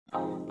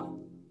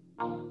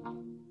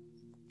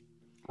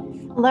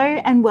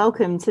Hello and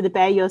welcome to the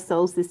Bare Your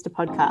Soul Sister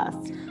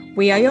podcast.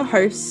 We are your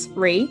hosts,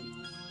 Ree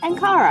and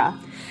Cara,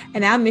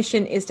 and our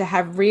mission is to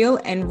have real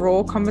and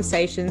raw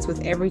conversations with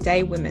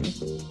everyday women.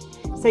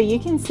 So you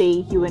can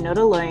see you are not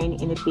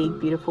alone in a big,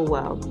 beautiful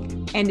world.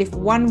 And if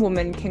one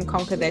woman can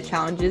conquer their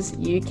challenges,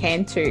 you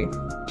can too.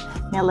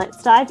 Now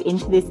let's dive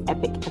into this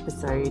epic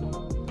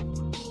episode.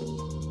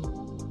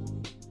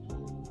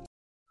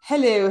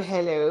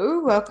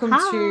 Hello. Welcome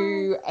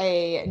to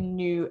a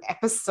new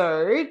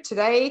episode.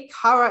 Today,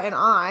 Cara and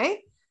I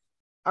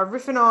are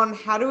riffing on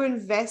how to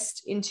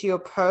invest into your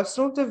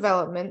personal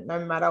development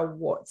no matter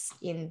what's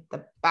in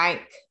the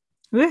bank.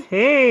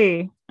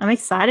 Woohoo! I'm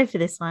excited for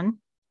this one.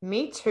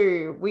 Me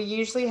too. We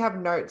usually have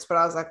notes, but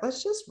I was like,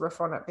 let's just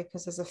riff on it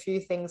because there's a few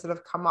things that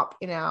have come up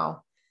in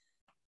our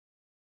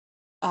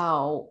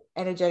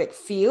energetic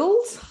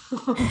field.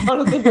 I'm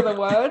trying to think of the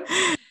word.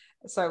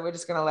 So we're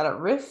just going to let it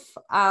riff.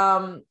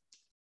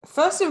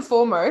 First and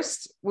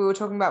foremost, we were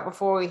talking about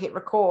before we hit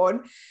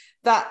record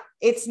that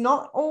it's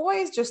not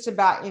always just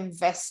about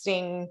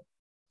investing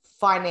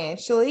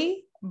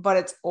financially, but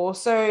it's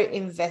also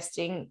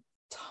investing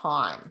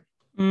time.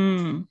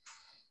 And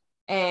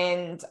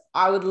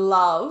I would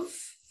love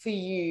for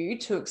you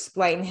to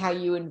explain how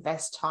you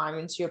invest time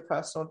into your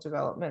personal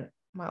development,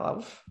 my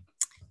love.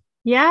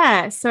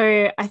 Yeah,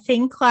 so I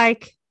think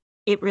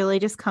it really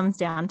just comes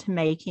down to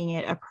making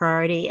it a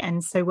priority.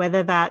 And so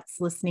whether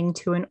that's listening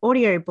to an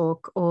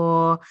audiobook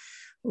or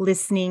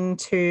listening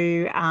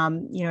to,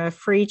 a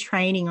free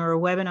training or a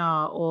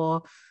webinar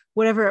or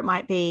whatever it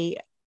might be,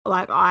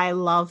 I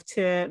love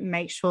to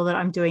make sure that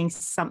I'm doing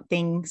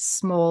something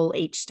small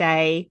each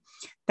day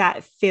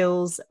that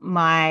fills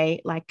my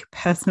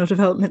personal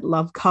development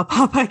love cup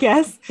up, I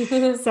guess.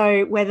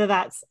 So whether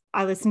that's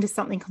I listen to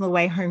something on the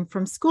way home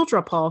from school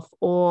drop off,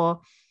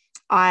 or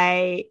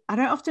I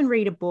don't often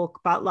read a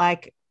book, but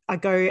I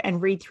go and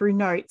read through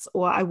notes,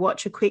 or I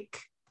watch a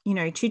quick,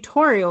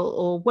 tutorial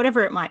or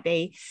whatever it might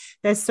be.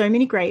 There's so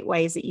many great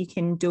ways that you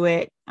can do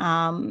it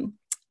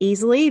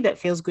easily that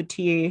feels good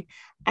to you.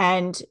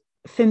 And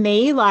for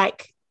me,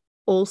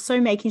 also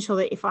making sure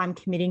that if I'm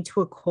committing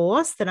to a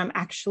course, that I'm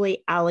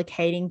actually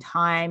allocating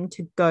time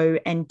to go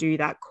and do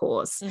that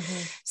course.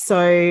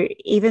 So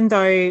even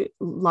though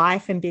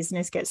life and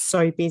business gets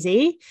so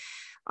busy,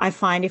 I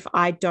find if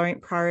I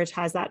don't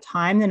prioritize that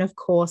time, then of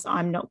course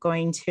I'm not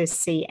going to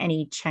see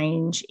any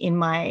change in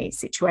my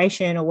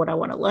situation or what I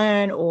want to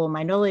learn or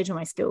my knowledge or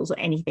my skills or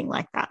anything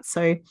like that.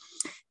 So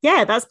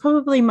yeah, that's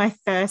probably my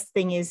first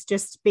thing, is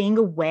just being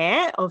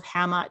aware of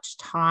how much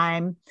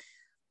time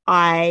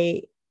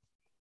I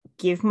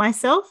give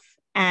myself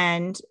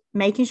and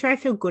making sure I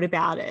feel good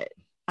about it,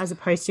 as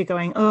opposed to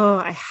going, oh,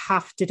 I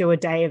have to do a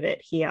day of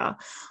it here,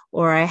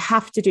 or I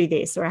have to do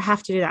this, or I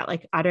have to do that.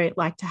 I don't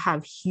like to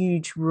have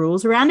huge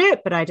rules around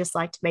it, but I just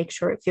like to make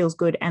sure it feels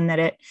good and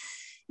that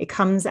it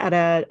comes at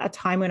a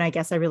time when I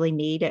guess I really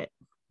need it.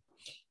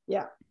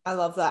 Yeah, I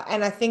love that.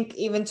 And I think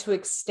even to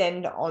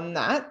extend on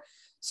that,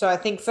 so I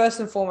think first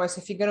and foremost,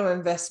 if you're going to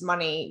invest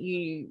money,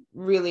 you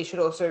really should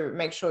also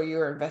make sure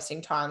you're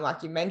investing time,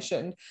 like you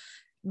mentioned.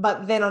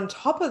 But then on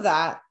top of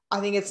that, I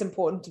think it's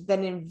important to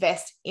then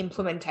invest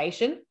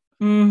implementation,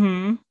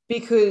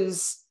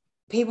 because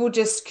people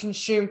just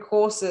consume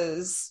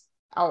courses.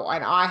 Oh,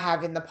 and I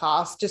have in the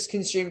past just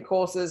consumed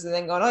courses and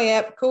then gone, oh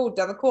yeah, cool,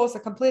 done the course, I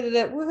completed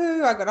it,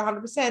 woohoo, I got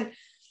 100%.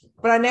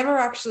 But I never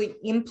actually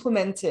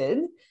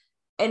implemented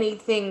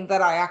anything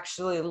that I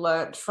actually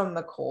learnt from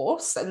the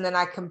course. And then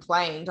I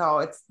complained, oh,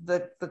 it's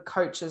the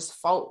coach's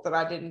fault that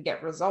I didn't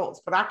get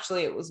results. But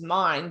actually it was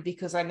mine,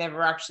 because I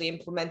never actually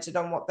implemented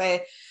on what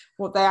they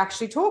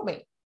actually taught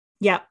me.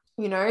 Yeah.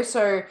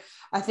 So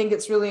I think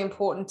it's really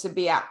important to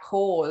be at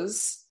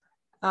pause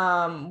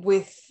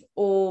with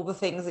all the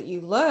things that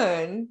you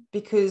learn,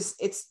 because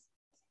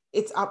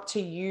it's up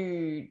to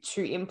you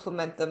to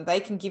implement them. They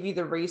can give you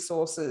the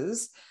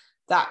resources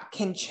that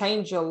can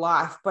change your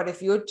life, but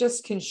if you're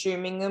just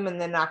consuming them and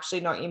then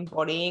actually not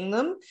embodying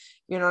them,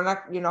 you're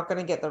not going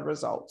to get the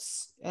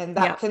results. And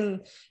that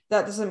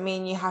doesn't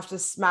mean you have to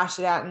smash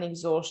it out and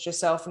exhaust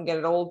yourself and get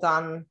it all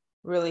done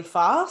really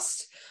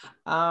fast.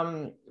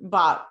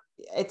 But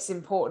it's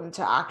important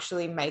to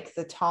actually make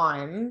the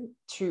time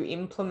to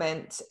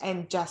implement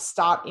and just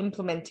start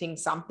implementing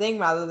something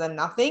rather than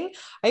nothing.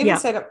 I even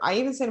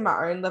said to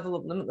my own level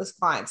of limitless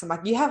clients, I'm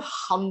like, you have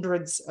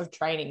hundreds of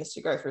trainings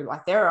to go through.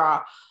 There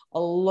are a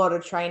lot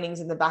of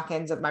trainings in the back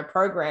ends of my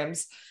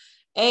programs.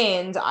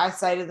 And I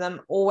say to them,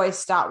 always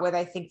start where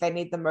they think they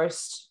need the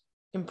most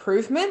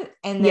improvement,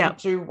 and then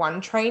do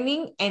one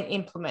training and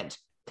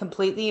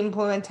complete the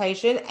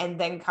implementation, and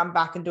then come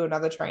back and do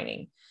another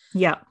training.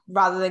 Yeah.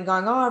 Rather than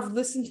going, oh, I've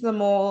listened to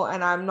them all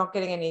and I'm not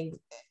getting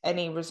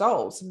any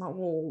results. I'm like,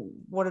 well,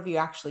 what have you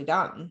actually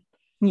done?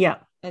 Yeah.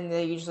 And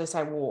they usually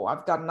say, well,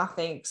 I've done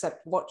nothing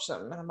except watch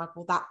them. And I'm like,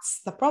 well,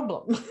 that's the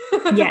problem.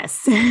 Yes.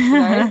 So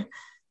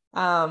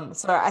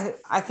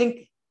I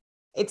think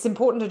it's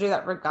important to do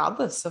that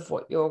regardless of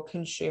what you're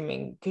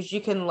consuming, because you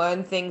can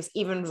learn things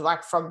even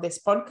like from this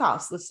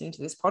podcast, listening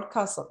to this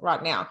podcast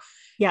right now.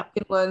 Yeah.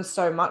 You can learn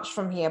so much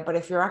from here. But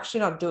if you're actually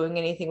not doing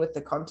anything with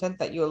the content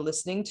that you're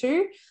listening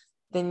to,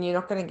 then you're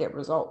not going to get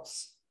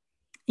results.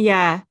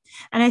 Yeah.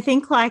 And I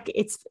think like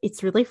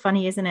it's really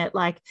funny, isn't it?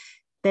 Like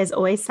there's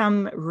always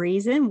some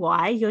reason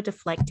why you're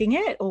deflecting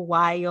it or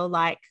why you're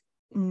like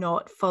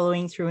not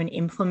following through and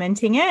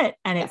implementing it.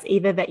 And it's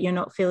either that you're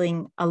not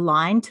feeling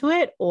aligned to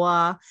it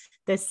or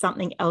there's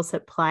something else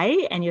at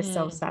play and you're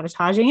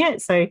self-sabotaging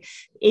it. So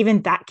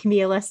even that can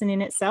be a lesson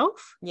in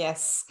itself.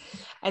 Yes.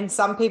 And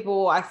some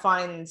people, I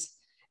find,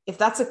 if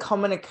that's a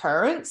common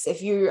occurrence,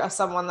 if you are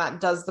someone that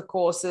does the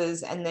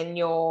courses and then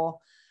you're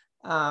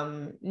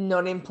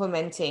not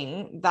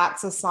implementing,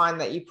 that's a sign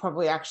that you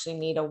probably actually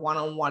need a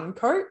one-on-one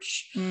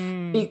coach,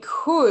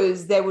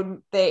 because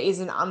there is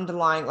an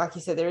underlying, like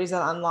you said, there is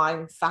an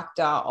underlying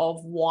factor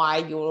of why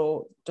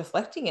you're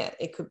deflecting it.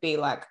 It could be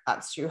like,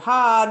 that's too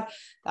hard,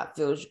 that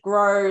feels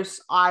gross,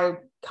 I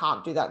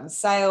can't do that in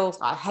sales,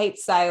 I hate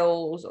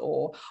sales,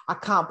 or I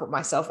can't put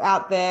myself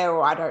out there,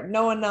 or I don't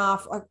know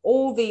enough. Like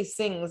all these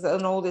things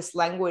and all this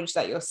language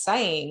that you're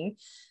saying,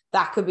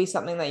 that could be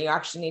something that you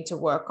actually need to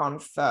work on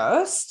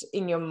first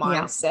in your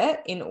mindset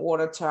in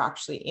order to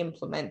actually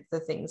implement the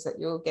things that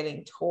you're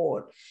getting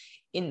taught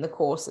in the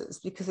courses.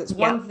 Because it's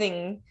one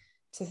thing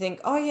to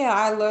think, oh yeah,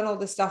 I learned all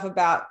this stuff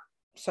about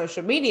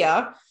social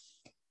media,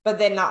 but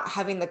then not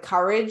having the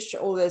courage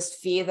or there's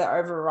fear that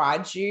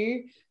overrides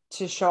you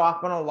to show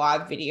up on a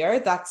live video.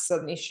 That's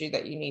an issue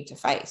that you need to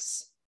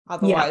face.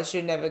 Otherwise,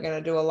 you're never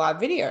going to do a live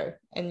video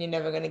and you're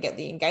never going to get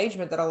the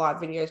engagement that a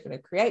live video is going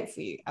to create for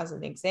you, as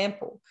an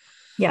example.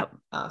 Yep.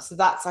 So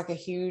that's like a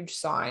huge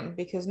sign,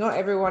 because not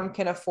everyone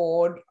can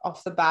afford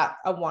off the bat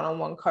a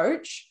one-on-one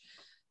coach,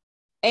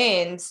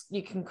 and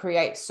you can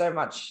create so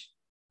much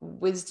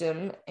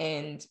wisdom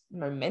and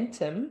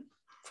momentum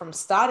from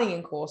starting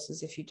in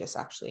courses if you just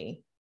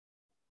actually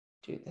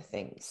do the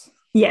things.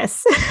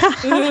 Yes.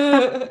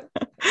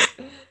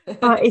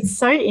 It's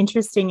so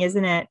interesting,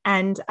 isn't it?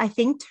 And I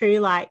think too,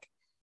 like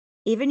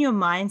even your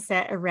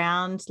mindset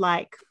around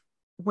like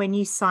when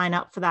you sign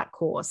up for that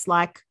course,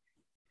 like,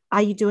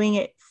 are you doing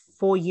it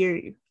for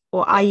you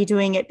or are you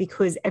doing it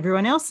because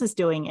everyone else is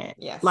doing it?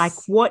 Yes. Like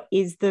what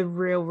is the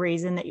real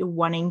reason that you're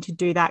wanting to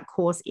do that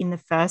course in the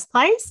first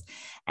place?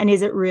 And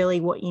is it really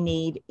what you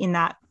need in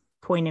that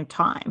point of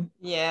time?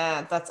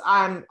 Yeah,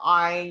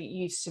 I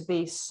used to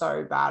be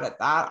so bad at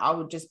that. I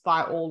would just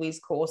buy all these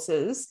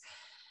courses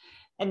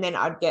and then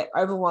I'd get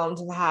overwhelmed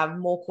and have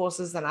more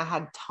courses than I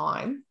had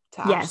time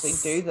to actually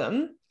do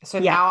them. So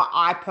now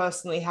I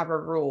personally have a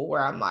rule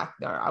where I'm like,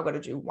 no, I've got to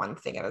do one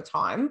thing at a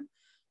time,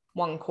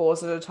 one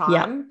course at a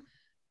time.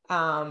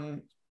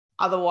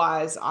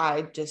 Otherwise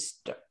I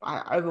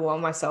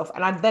overwhelm myself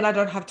and then I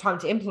don't have time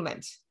to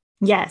implement.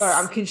 Yes. So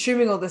I'm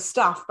consuming all this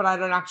stuff, but I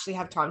don't actually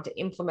have time to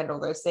implement all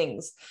those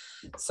things.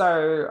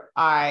 So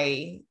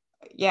I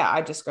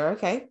just go,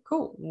 okay,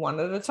 cool. One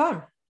at a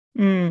time.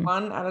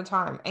 One at a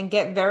time. And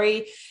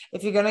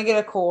if you're going to get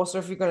a course or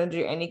if you're going to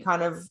do any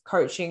kind of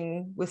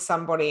coaching with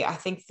somebody, I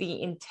think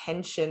the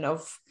intention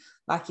of,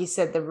 like you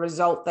said, the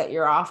result that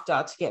you're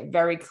after, to get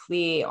very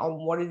clear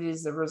on what it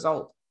is the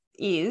result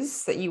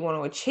is that you want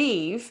to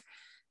achieve,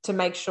 to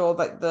make sure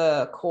that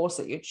the course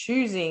that you're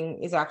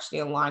choosing is actually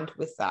aligned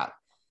with that.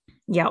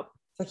 Yep.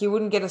 Like you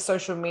wouldn't get a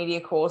social media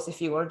course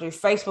if you want to do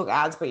Facebook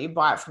ads, but you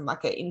buy it from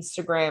like an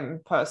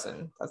Instagram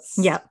person. That's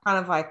kind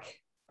of like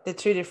they're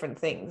two different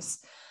things.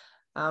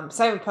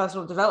 Same with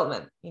personal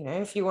development. You know,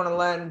 if you want to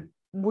learn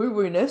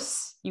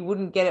woo-woo-ness, you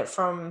wouldn't get it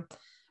from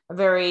a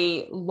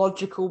very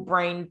logical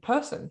brained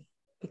person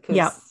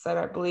because they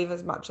don't believe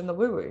as much in the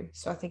woo-woo.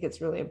 So I think it's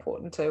really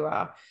important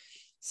to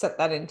set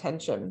that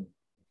intention.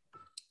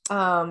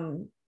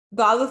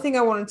 The other thing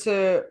I wanted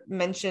to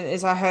mention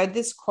is I heard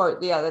this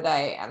quote the other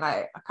day, and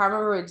I can't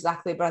remember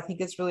exactly, but I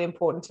think it's really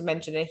important to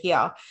mention it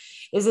here,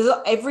 is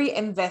every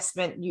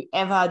investment you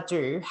ever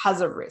do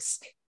has a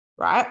risk,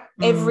 right?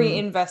 Every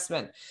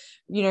investment.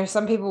 You know,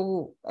 some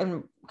people,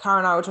 and Cara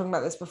and I were talking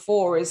about this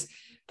before, is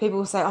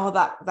people say, oh,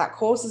 that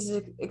course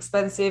is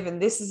expensive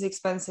and this is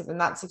expensive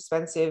and that's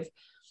expensive.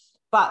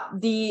 But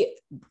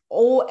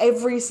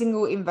every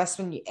single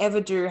investment you ever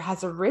do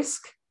has a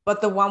risk. But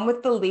the one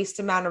with the least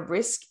amount of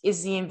risk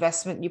is the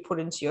investment you put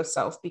into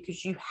yourself,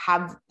 because you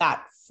have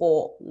that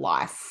for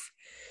life.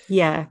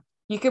 Yeah.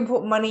 You can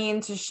put money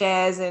into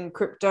shares and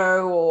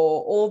crypto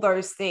or all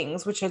those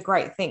things, which are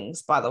great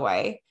things, by the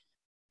way.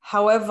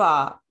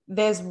 However,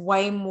 there's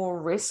way more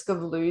risk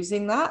of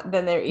losing that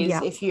than there is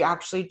if you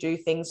actually do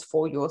things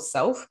for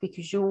yourself,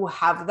 because you will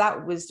have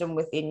that wisdom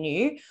within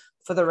you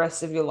for the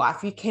rest of your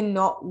life. You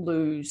cannot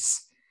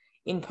lose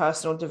in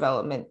personal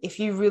development. If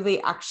you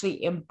really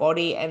actually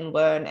embody and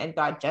learn and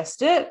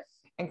digest it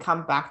and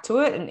come back to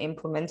it and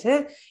implement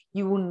it,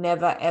 you will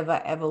never,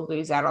 ever, ever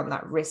lose out on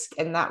that risk.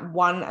 And that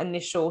one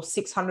initial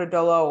 $600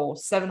 or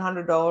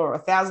 $700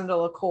 or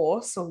 $1,000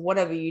 course or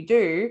whatever you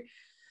do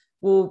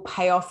will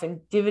pay off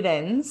in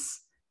dividends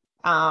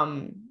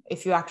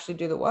if you actually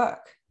do the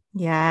work.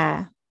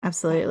 Yeah.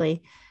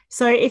 Absolutely.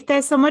 So if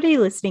there's somebody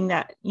listening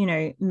that,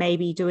 may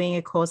be doing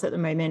a course at the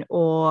moment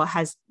or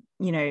has,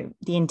 the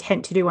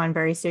intent to do one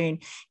very soon,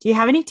 do you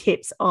have any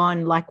tips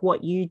on like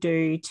what you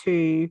do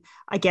to,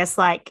 I guess,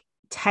 like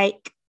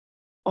take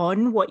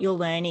on what you're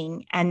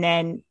learning and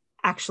then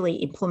actually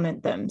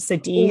implement them? So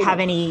do you have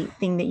Ooh.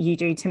 anything that you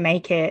do to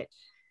make it?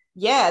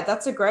 Yeah,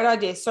 that's a great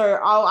idea. So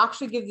I'll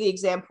actually give the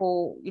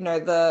example,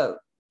 the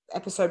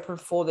episode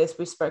before this,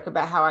 we spoke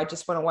about how I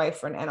just went away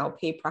for an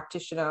NLP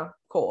practitioner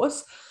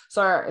course.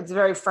 So it's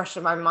very fresh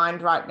in my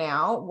mind right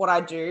now. What I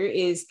do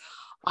is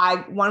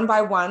one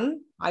by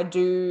one, I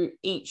do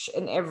each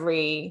and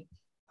every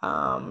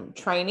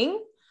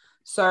training.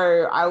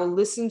 So I will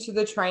listen to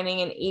the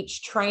training, and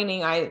each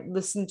training I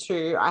listen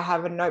to, I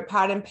have a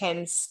notepad and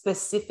pen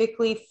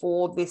specifically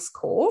for this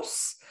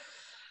course.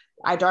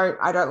 I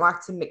don't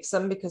like to mix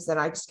them because then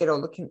I just get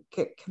all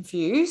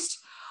confused.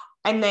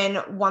 And then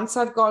once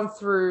I've gone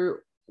through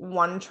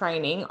one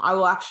training, I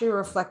will actually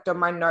reflect on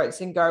my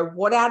notes and go,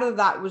 what out of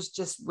that was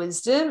just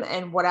wisdom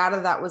and what out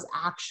of that was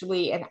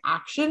actually an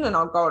action? And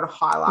I'll go and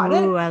highlight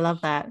it. Oh, I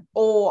love that.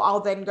 Or I'll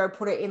then go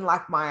put it in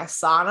like my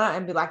Asana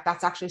and be like,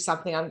 that's actually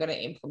something I'm going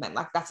to implement.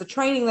 Like that's a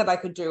training that I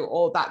could do,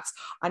 or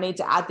I need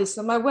to add this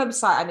on my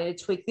website. I need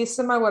to tweak this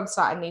on my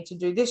website. I need to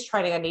do this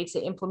training. I need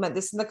to implement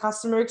this in the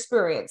customer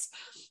experience.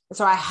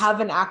 So I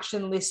have an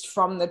action list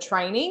from the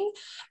training,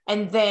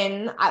 and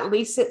then at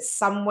least it's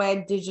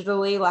somewhere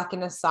digitally, like in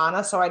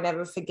Asana, so I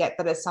never forget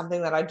that it's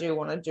something that I do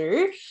want to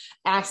do.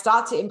 And I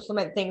start to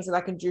implement things that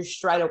I can do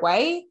straight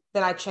away.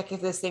 Then I check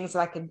if there's things that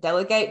I can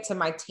delegate to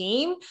my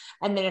team.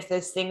 And then if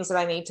there's things that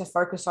I need to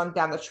focus on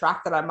down the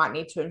track that I might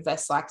need to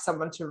invest, like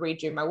someone to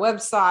redo my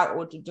website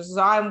or do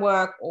design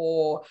work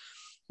or,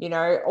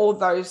 all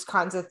those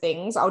kinds of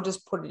things, I'll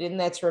just put it in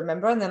there to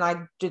remember. And then I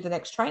do the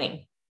next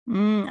training.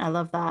 I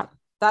love that.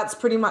 That's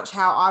pretty much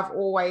how I've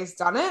always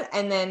done it.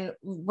 And then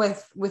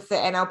with the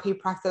NLP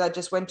practice that I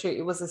just went to,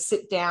 it was a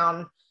sit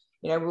down,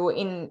 we were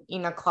in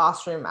a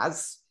classroom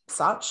as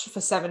such for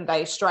 7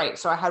 days straight.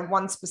 So I had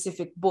one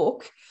specific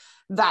book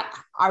that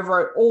I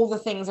wrote all the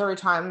things every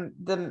time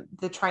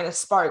the trainer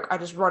spoke. I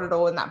just wrote it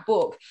all in that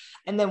book.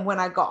 And then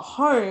when I got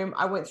home,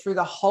 I went through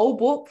the whole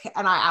book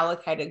and I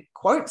allocated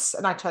quotes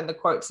and I turned the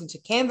quotes into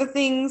Canva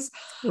things.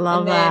 Love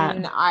and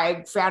then that.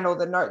 I found all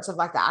the notes of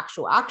like the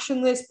actual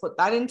action list, put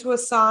that into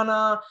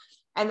Asana.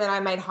 And then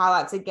I made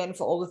highlights again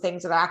for all the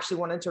things that I actually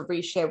wanted to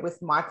reshare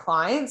with my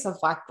clients of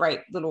like great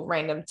little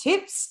random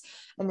tips,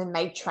 and then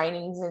made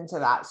trainings into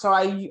that. So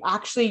I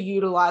actually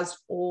utilized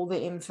all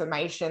the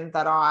information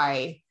that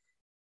I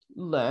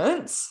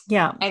learned.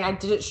 Yeah. And I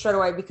did it straight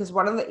away because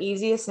one of the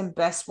easiest and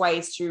best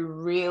ways to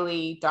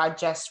really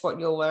digest what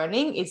you're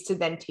learning is to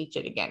then teach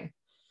it again.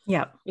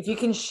 Yeah. If you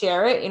can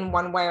share it in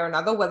one way or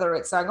another, whether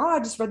it's saying, oh, I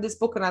just read this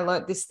book and I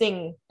learned this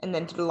thing and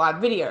then did a live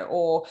video,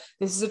 or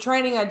this is a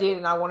training I did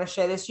and I want to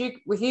share this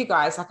with you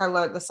guys. Like I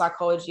learned the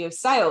psychology of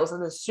sales.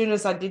 And as soon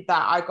as I did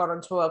that, I got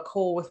onto a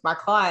call with my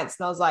clients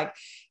and I was like,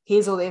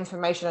 here's all the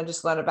information I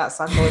just learned about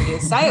psychology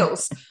of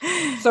sales.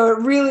 So it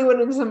really went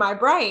into my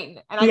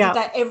brain. And I did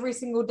that every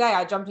single day.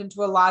 I jumped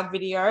into a live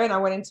video and I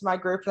went into my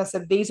group and I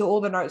said, these are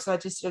all the notes that I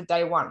just did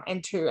day 1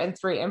 and 2 and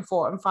 3 and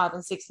 4 and 5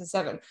 and 6 and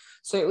 7.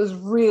 So it was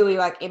really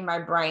like in my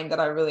brain that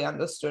I really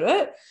understood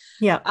it.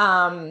 Yeah.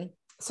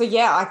 So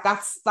yeah, like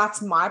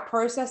that's my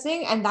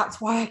processing, and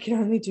that's why I can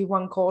only do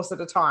one course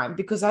at a time,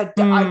 because I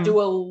do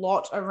a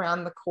lot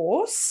around the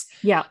course.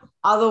 Yeah.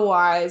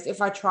 Otherwise,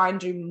 if I try and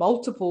do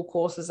multiple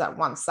courses at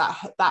once,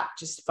 that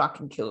just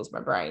fucking kills my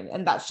brain.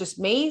 And that's just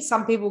me.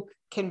 Some people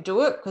can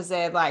do it because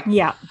they're like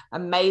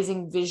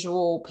amazing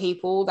visual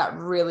people that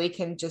really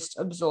can just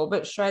absorb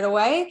it straight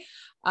away.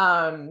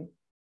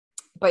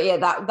 But yeah,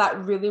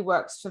 that really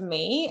works for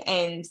me.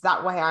 And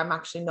that way I'm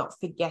actually not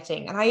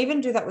forgetting. And I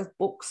even do that with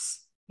books.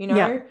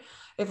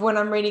 If when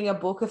I'm reading a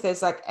book, if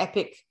there's like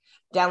epic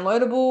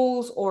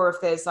downloadables or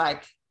if there's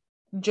like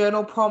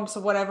journal prompts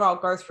or whatever, I'll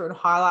go through and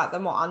highlight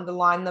them or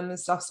underline them and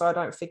stuff so I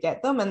don't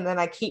forget them. And then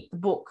I keep the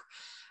book.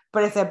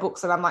 But if they're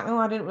books that I'm like, oh,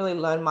 I didn't really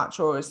learn much,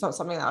 or it's not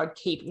something that I would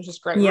keep, it was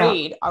just great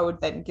read, I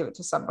would then give it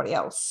to somebody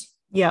else.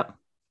 Yep.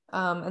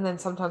 And then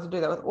sometimes I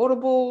do that with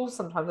Audible.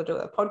 Sometimes I do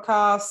it with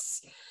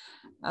podcasts.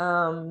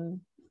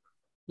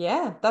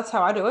 Yeah, that's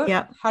how I do it.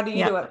 Yep. How do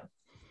you do it?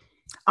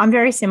 I'm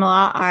very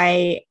similar.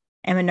 I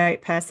am a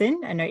note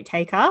person, a note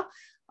taker.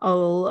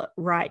 I'll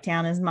write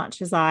down as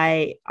much as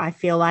I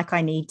feel like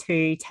I need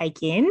to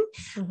take in.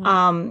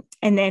 Mm-hmm.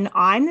 And then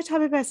I'm the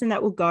type of person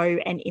that will go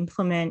and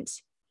implement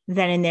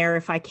then and there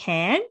if I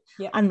can,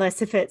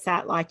 unless if it's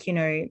at like,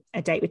 a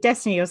Date with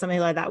Destiny or something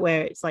like that,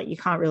 where it's like you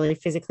can't really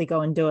physically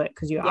go and do it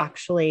because you're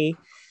actually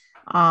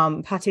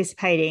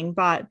participating.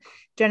 But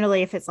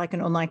generally, if it's like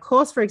an online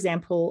course, for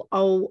example,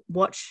 I'll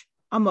watch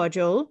a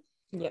module.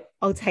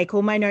 I'll take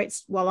all my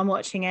notes while I'm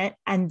watching it,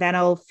 and then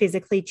I'll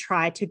physically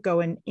try to go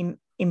and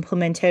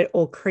implement it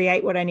or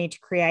create what I need to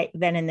create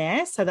then and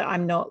there, so that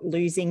I'm not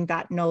losing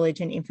that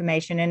knowledge and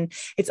information. And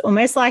it's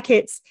almost like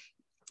it's,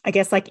 I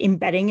guess, like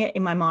embedding it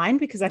in my mind,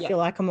 because I feel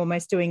like I'm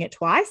almost doing it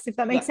twice, if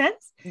that makes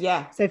sense.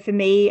 Yeah. So for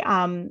me,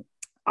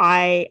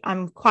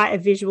 I'm quite a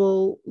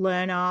visual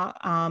learner,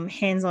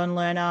 hands-on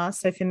learner.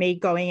 So for me,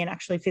 going and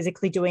actually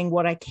physically doing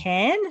what I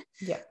can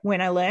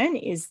when I learn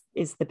is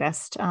the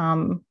best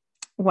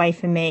way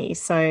for me.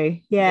 So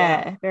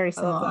very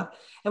similar. I love that.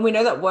 And we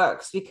know that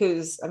works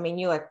because I mean,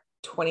 you like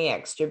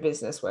 20x your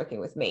business working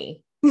with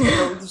me.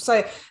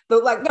 So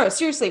but like, no,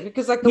 seriously,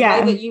 because like the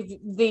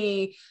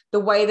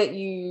way that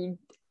you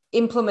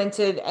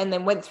implemented and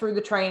then went through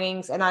the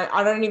trainings, and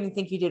I don't even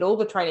think you did all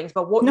the trainings,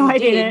 but what you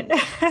did,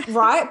 didn't.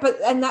 right? But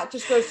and that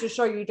just goes to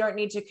show you don't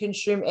need to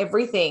consume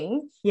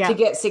everything to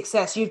get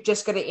success. You've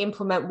just got to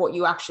implement what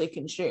you actually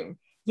consume.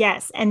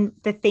 Yes, and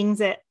the things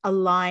that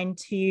align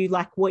to you,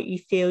 like what you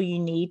feel you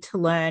need to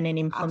learn and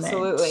implement.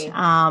 Absolutely.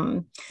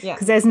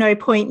 Because there's no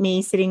point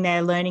me sitting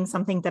there learning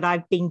something that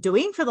I've been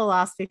doing for the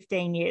last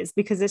 15 years,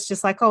 because it's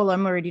just like, oh, well,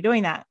 I'm already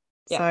doing that.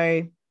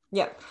 So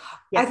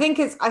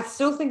I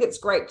still think it's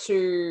great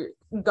to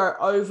go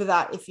over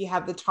that if you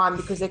have the time,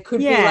 because there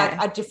could be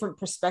like a different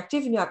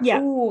perspective, and you're like,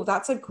 oh,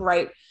 that's a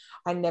great,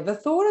 I never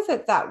thought of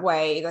it that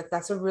way. Like,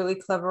 that's a really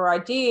clever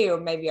idea, or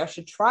maybe I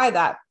should try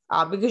that.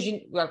 Because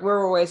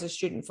we're always a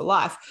student for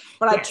life.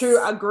 But I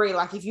too agree,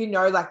 like if you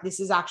know, like this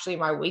is actually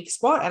my weak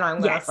spot and I'm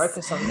going to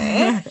focus on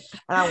there and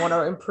I want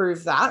to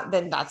improve that,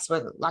 then that's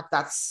when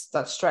that's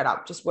straight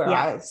up just where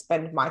I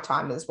spend my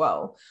time as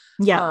well.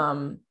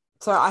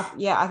 So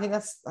I think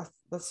that's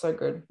so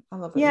good. I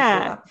love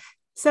it.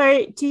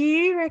 So do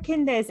you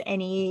reckon there's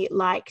any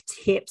like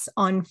tips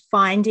on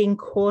finding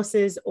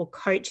courses or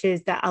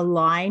coaches that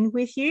align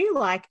with you?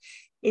 Like,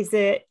 is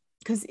it,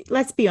 because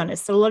let's be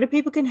honest, a lot of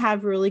people can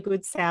have really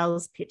good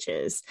sales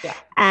pitches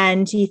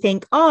and you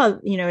think, oh,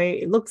 you know,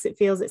 it looks, it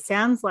feels, it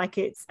sounds like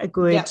it's a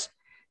good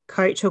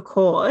coach or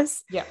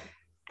course.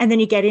 And then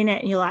you get in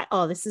it and you're like,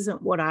 oh, this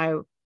isn't what I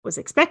was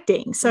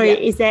expecting. So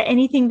is there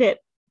anything that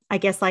I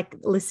guess like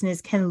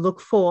listeners can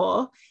look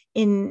for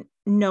in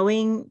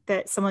knowing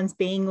that someone's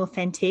being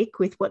authentic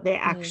with what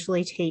they're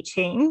actually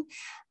teaching,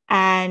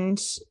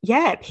 and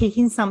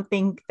picking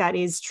something that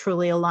is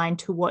truly aligned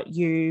to what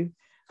you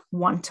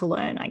want to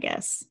learn, I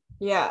guess?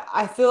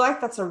 I feel like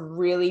that's a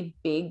really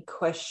big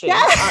question.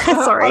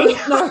 Sorry.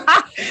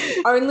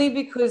 Only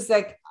because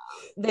like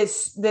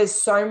there's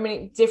so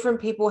many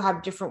different people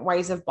have different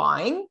ways of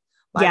buying.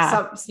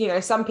 Like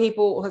some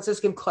people, let's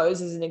just give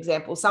clothes as an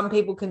example. Some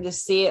people can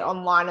just see it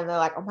online and they're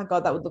like, oh my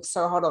God, that would look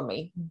so hot on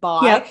me.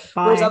 Buy.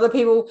 Whereas other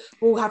people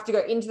will have to go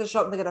into the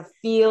shop and they're going to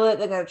feel it.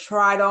 They're going to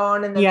try it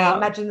on, and then they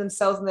imagine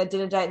themselves on their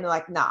dinner date and they're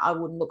like, nah, I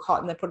wouldn't look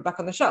hot, and they put it back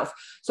on the shelf.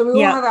 So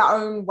we all have our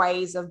own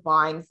ways of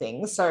buying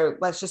things. So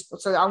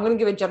I'm going to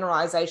give a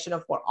generalization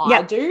of what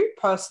I do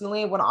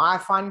personally when I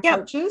find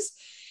coaches.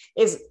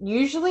 Is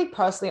usually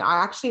personally,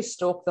 I actually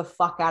stalk the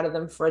fuck out of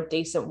them for a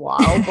decent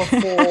while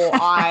before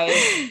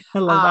I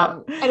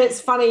love that. And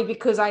it's funny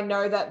because I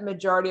know that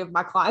majority of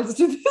my clients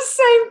do the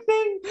same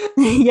thing.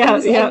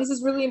 And this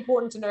is really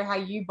important to know how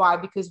you buy,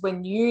 because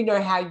when you know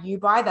how you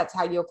buy, that's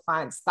how your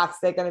clients,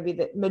 they're going to be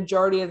the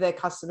majority of their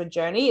customer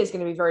journey is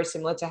going to be very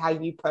similar to how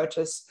you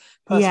purchase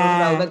personal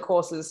development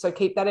courses. So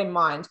keep that in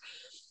mind.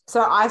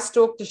 So I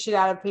stalk the shit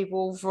out of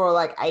people for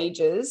like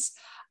ages.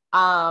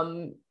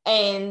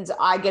 And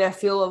I get a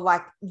feel of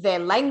like their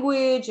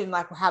language and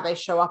like how they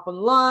show up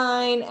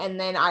online. And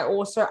then I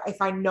also, if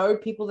I know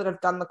people that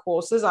have done the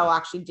courses, I'll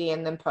actually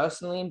DM them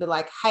personally and be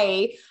like,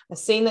 hey, I've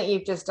seen that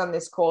you've just done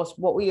this course.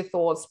 What were your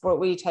thoughts? What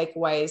were your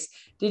takeaways?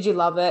 Did you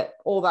love it?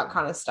 All that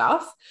kind of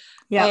stuff.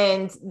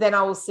 And then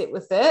I will sit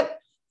with it.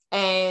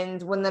 And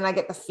then I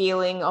get the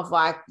feeling of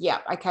like,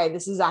 okay,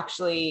 this is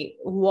actually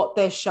what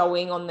they're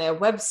showing on their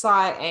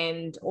website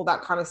and all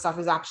that kind of stuff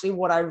is actually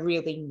what I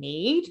really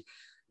need,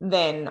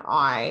 then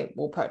I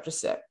will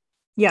purchase it.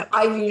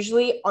 I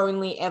usually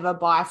only ever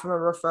buy from a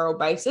referral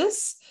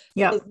basis.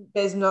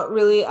 There's not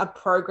really a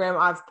program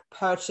I've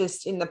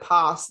purchased in the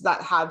past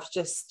that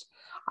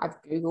I've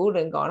Googled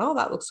and gone, oh,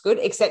 that looks good,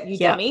 except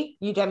Udemy.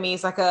 Udemy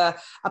is like a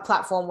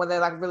platform where they're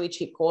like really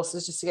cheap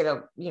courses just to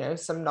get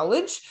some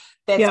knowledge.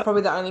 That's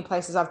probably the only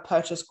places I've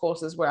purchased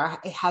courses where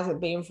it hasn't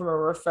been from a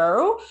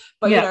referral.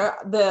 But,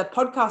 the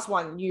podcast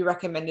one you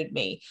recommended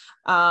me.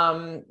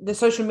 The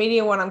social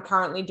media one I'm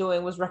currently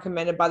doing was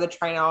recommended by the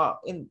trainer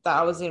that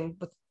I was in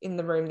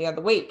the room the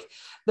other week.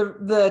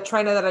 The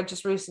trainer that I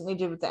just recently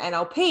did with the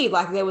NLP,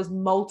 like there was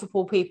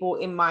multiple people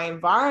in my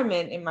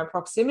environment, in my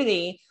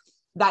proximity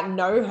that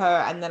know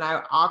her. And then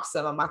I asked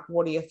them, I'm like,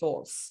 what are your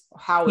thoughts?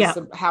 How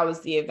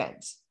is the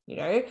event?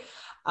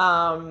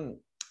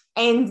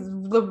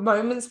 And the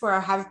moments where I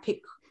have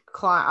picked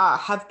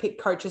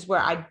coaches where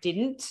I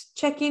didn't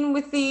check in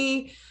with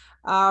the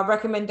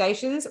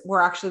recommendations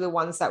were actually the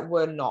ones that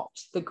were not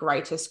the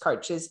greatest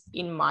coaches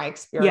in my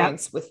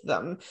experience with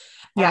them.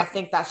 And I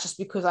think that's just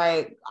because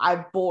I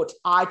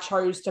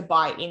chose to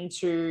buy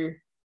into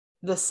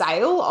the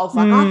sale of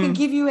like, I can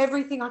give you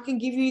everything, I can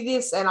give you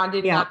this. And I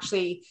didn't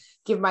actually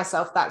give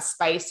myself that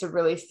space to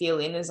really feel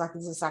in as like,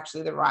 is this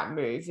actually the right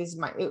move?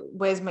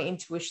 Where's my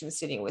intuition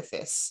sitting with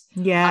this?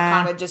 I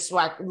kind of just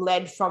like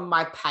led from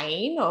my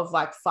pain of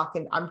like,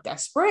 fucking, I'm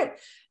desperate,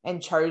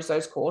 and chose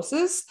those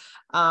courses.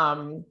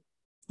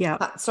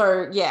 Yeah.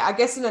 So yeah, I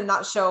guess in a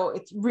nutshell,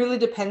 it really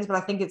depends, but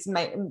I think it's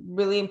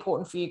really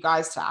important for you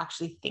guys to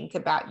actually think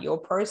about your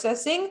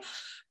processing.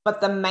 But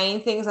the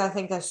main things I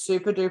think are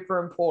super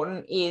duper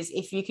important is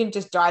if you can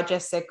just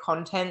digest their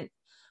content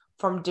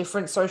from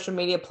different social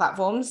media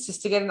platforms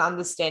just to get an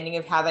understanding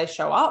of how they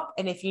show up.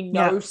 And if you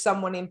know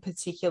someone in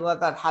particular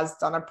that has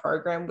done a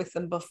program with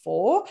them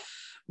before,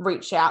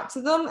 reach out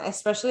to them,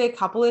 especially a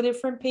couple of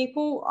different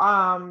people.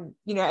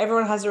 You know,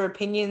 everyone has their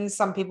opinions.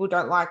 Some people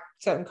don't like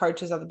certain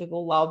coaches, other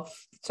people love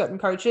certain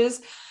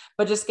coaches,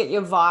 but just get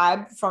your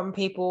vibe from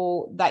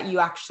people that you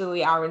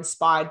actually are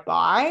inspired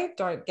by.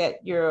 Don't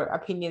get your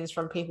opinions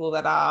from people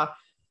that are,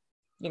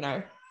 you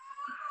know,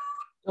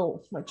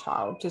 oh, my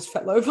child just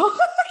fell over.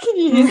 Can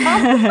you hear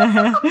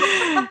that?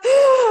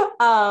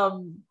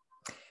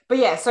 But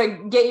yeah,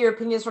 so get your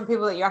opinions from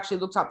people that you actually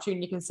looked up to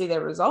and you can see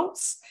their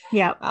results.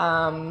 Yeah.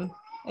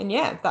 And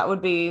yeah, that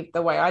would be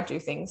the way I do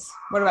things.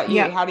 What about you?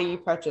 Yeah. How do you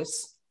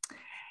purchase?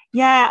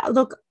 Yeah,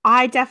 look,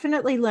 I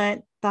definitely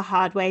learned the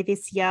hard way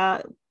this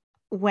year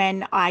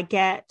when I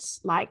get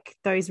like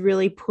those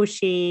really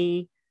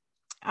pushy,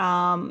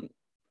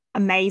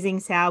 amazing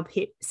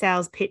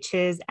sales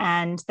pitches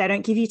and they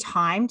don't give you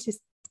time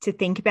to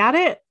think about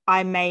it.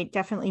 I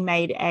definitely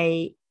made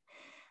a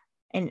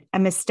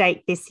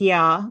mistake this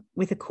year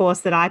with a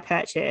course that I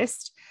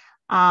purchased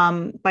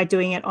by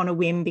doing it on a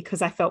whim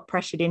because I felt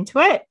pressured into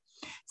it.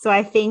 So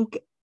I think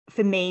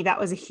for me, that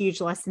was a huge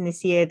lesson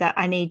this year that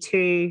I need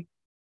to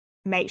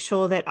make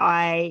sure that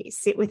I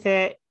sit with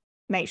it,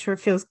 make sure it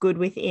feels good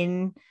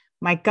within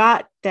my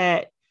gut,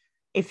 that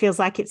it feels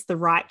like it's the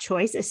right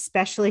choice,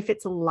 especially if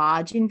it's a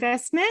large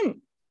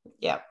investment.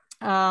 Yeah.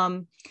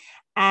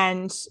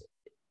 And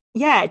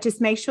yeah,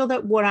 just make sure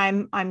that what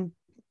I'm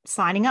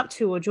signing up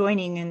to or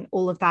joining and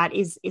all of that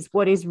is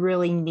what is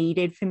really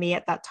needed for me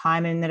at that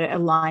time and that it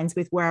aligns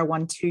with where I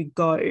want to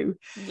go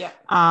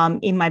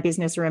in my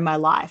business or in my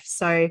life.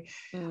 So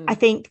I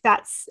think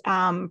that's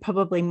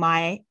probably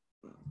my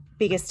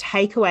biggest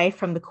takeaway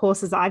from the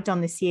courses I've done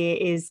this year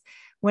is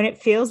when it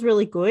feels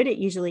really good, it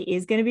usually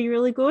is going to be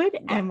really good. Yeah.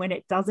 And when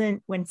it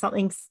doesn't, when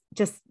something's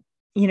just,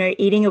 you know,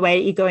 eating away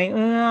at you going,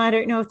 I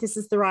don't know if this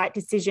is the right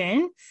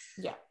decision,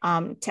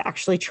 to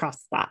actually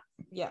trust that.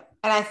 Yeah.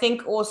 And I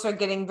think also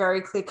getting very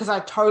clear, because I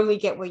totally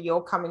get where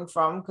you're coming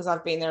from, because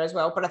I've been there as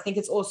well. But I think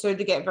it's also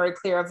to get very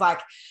clear of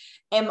like,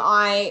 am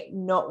I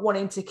not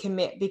wanting to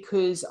commit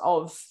because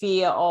of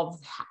fear of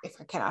if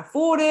I can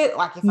afford it,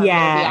 like if I'm going to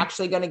be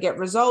actually going to get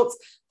results?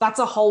 That's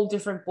a whole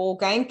different ball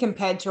game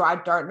compared to I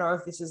don't know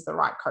if this is the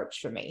right coach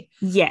for me.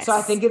 Yes. So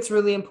I think it's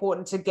really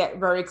important to get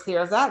very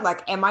clear of that.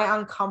 Like, am I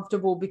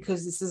uncomfortable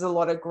because this is a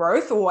lot of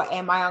growth, or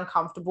am I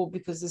uncomfortable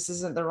because this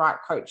isn't the right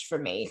coach for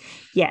me?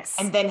 Yes.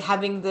 And then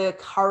having the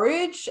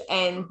courage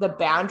and the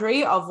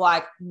boundary of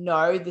like,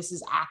 no, this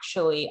is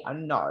actually a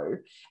no,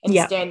 and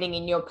standing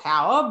in your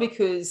power,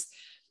 because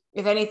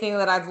if anything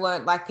that I've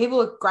learned, like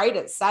people are great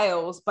at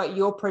sales, but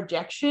your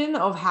projection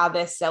of how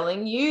they're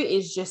selling you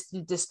is just the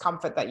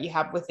discomfort that you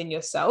have within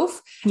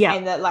yourself. Yeah.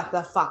 And that like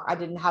I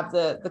didn't have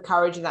the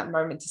courage in that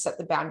moment to set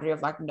the boundary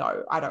of like,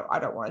 no, I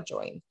don't want to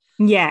join.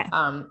 Yeah.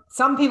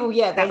 Some people,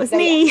 that was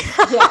me.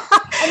 Yeah.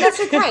 And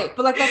that's okay.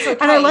 But like, that's okay.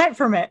 And I learned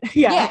from it.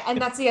 Yeah. Yeah.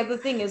 And that's the other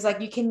thing is like,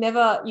 you can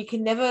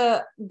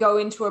never go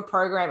into a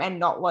program and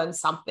not learn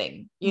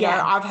something. You know,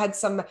 I've had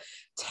some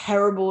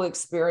terrible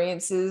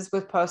experiences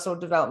with personal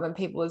development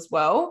people as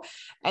well.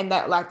 And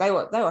that like, they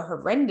were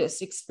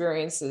horrendous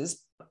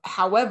experiences.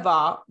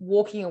 However,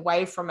 walking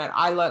away from it,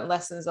 I learned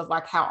lessons of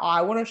like how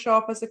I want to show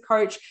up as a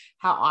coach,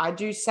 how I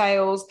do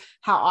sales,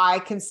 how I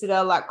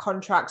consider like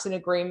contracts and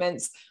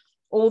agreements,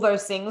 all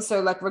those things. So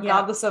like,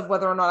 regardless of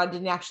whether or not I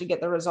didn't actually get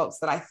the results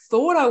that I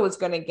thought I was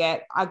going to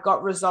get, I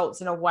got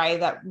results in a way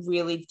that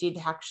really did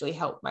actually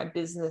help my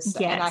business.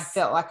 Yes. And I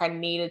felt like I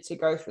needed to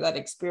go through that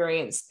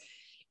experience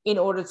in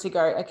order to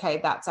go, okay,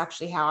 that's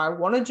actually how I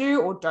want to do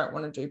or don't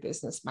want to do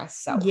business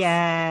myself.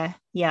 Yeah.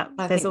 Yeah.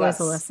 There's always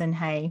a lesson.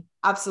 Hey.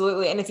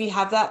 Absolutely. And if you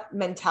have that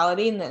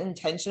mentality and the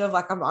intention of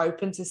like, I'm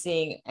open to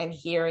seeing and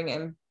hearing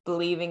and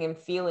believing and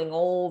feeling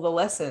all the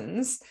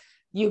lessons,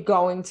 you're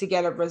going to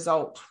get a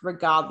result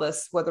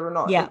regardless whether or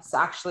not it's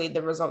actually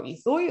the result you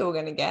thought you were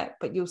going to get,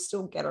 but you'll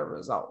still get a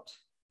result.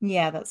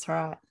 Yeah, that's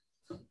right.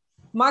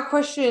 My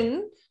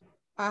question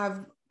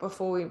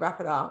before we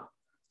wrap it up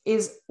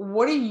is,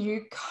 what are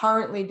you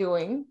currently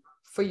doing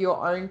for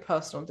your own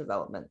personal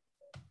development?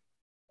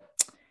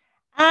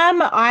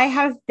 I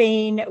have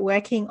been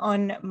working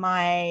on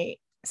my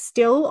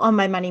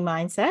money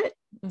mindset.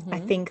 Mm-hmm. I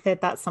think that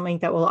that's something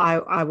that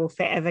I will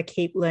forever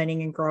keep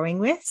learning and growing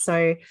with.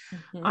 So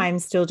I'm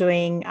still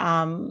doing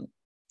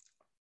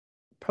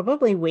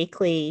probably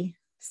weekly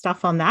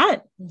stuff on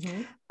that.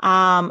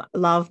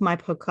 Love my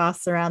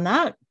podcasts around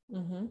that.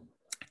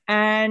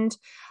 And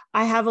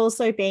I have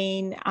also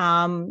been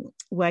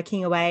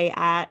working away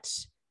at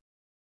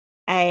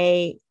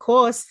a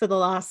course for the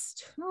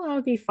last,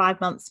 it'll be 5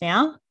 months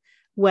now,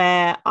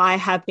 where I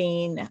have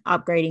been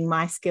upgrading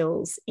my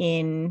skills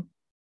in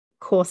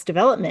course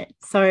development.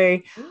 So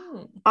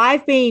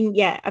I've been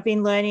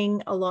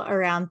learning a lot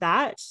around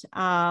that.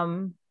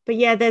 But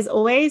yeah, there's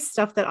always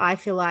stuff that I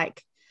feel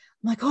like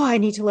I'm like, oh, I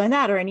need to learn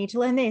that, or I need to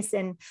learn this.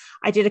 And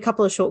I did a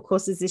couple of short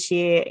courses this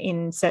year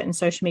in certain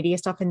social media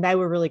stuff, and they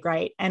were really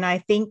great. And I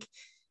think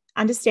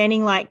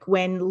understanding like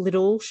when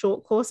little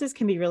short courses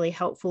can be really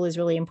helpful is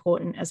really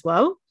important as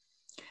well.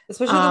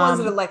 Especially the ones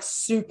that are like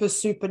super,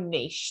 super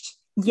niched.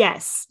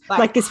 Yes.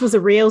 Like this was a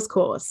Reels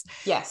course.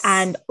 Yes.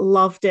 And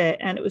loved it.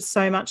 And it was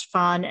so much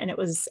fun, and it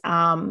was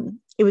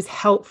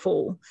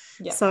helpful.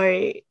 Yeah.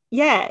 So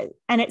yeah.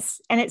 And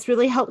it's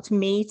really helped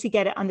me to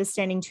get an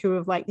understanding too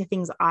of like the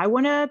things I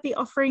want to be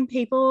offering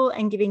people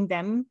and giving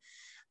them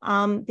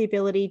the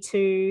ability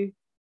to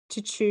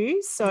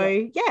choose.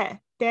 So yeah,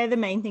 they're the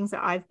main things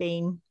that I've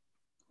been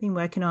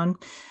working on.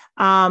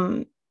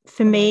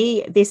 For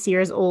me, this year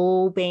has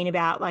all been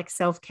about like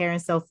self-care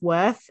and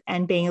self-worth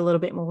and being a little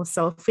bit more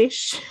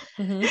selfish.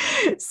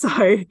 Mm-hmm.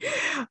 So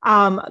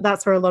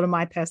that's where a lot of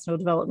my personal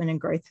development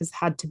and growth has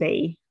had to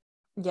be.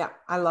 Yeah,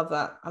 I love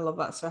that. I love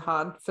that so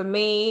hard. For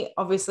me,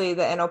 obviously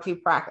the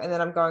NLP prac, and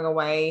then I'm going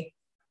away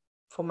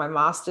for my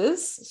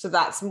master's. So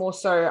that's more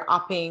so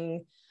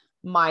upping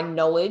my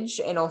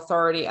knowledge and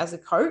authority as a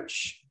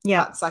coach.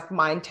 Yeah. That's like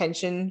my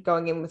intention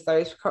going in with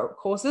those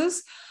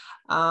courses.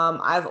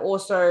 I've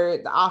also,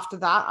 after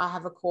that, I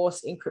have a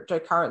course in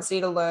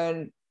cryptocurrency to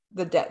learn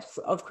the depth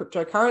of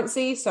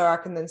cryptocurrency so I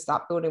can then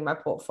start building my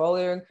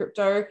portfolio in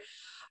crypto,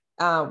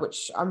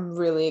 which I'm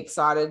really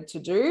excited to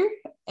do.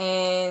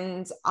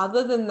 And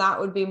other than that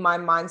would be my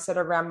mindset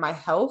around my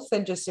health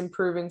and just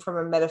improving from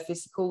a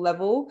metaphysical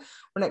level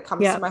when it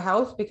comes to my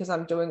health, because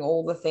I'm doing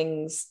all the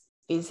things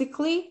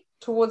physically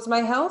towards my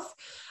health.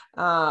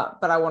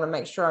 But I want to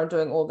make sure I'm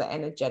doing all the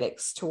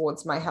energetics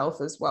towards my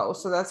health as well.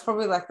 So that's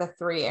probably like the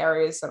 3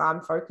 areas that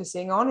I'm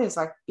focusing on is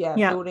like,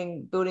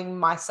 building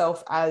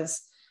myself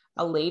as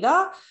a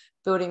leader,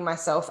 building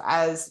myself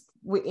as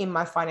in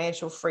my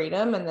financial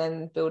freedom, and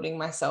then building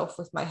myself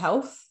with my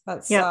health.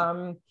 That's,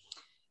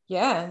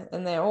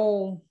 and they're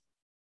all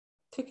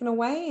ticking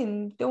away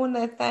and doing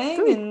their thing.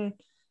 Good. And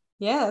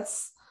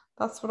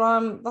that's what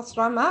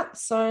I'm at.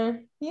 So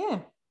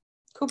yeah,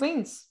 cool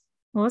beans.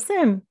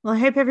 Awesome. Well, I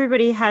hope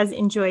everybody has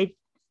enjoyed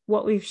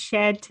what we've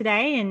shared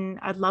today, and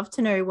I'd love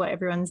to know what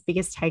everyone's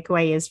biggest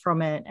takeaway is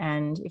from it,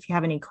 and if you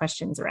have any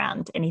questions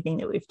around anything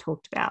that we've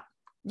talked about.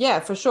 Yeah,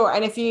 for sure.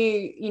 And if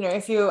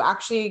you're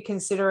actually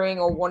considering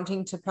or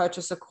wanting to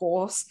purchase a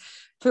course,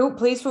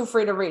 please feel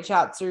free to reach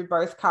out to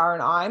both Cara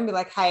and I and be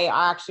like, hey,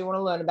 I actually want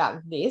to learn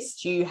about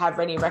this. Do you have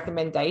any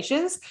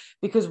recommendations?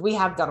 Because we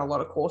have done a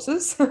lot of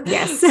courses.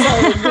 Yes.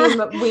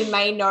 So we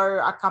may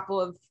know a couple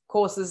of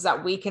courses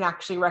that we can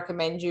actually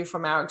recommend you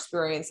from our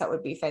experience. That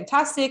would be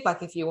fantastic.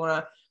 Like if you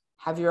want to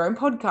have your own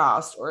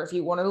podcast, or if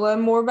you want to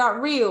learn more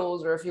about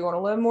Reels, or if you want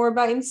to learn more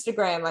about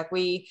Instagram, like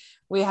we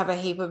have a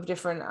heap of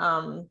different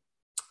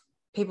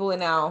people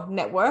in our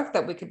network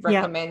that we could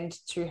recommend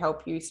to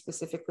help you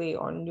specifically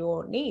on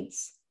your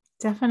needs.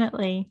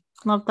 Definitely.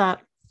 Love that.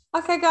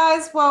 Okay,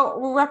 guys.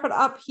 Well, we'll wrap it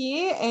up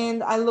here,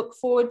 and I look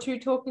forward to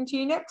talking to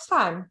you next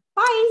time.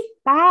 Bye.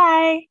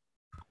 Bye.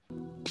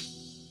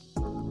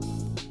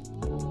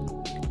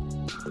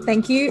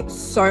 Thank you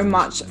so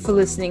much for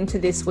listening to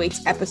this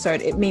week's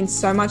episode. It means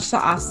so much to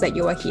us that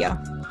you are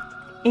here.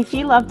 If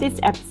you love this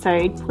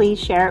episode, please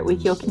share it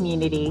with your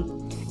community.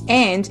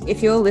 And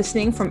if you're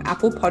listening from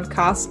Apple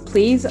Podcasts,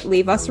 please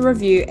leave us a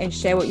review and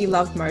share what you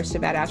love most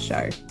about our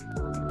show.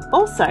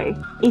 Also,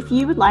 if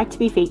you would like to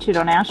be featured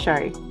on our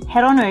show,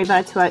 head on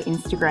over to our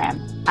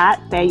Instagram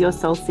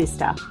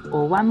 @BearYourSoulSister,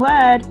 all one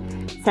word.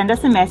 Send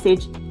us a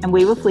message and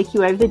we will flick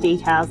you over the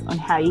details on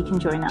how you can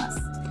join us.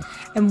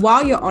 And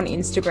while you're on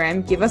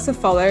Instagram, give us a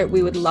follow.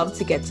 We would love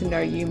to get to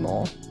know you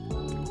more.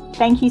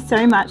 Thank you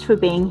so much for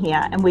being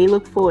here, and we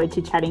look forward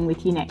to chatting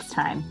with you next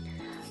time.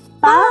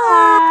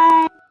 Bye.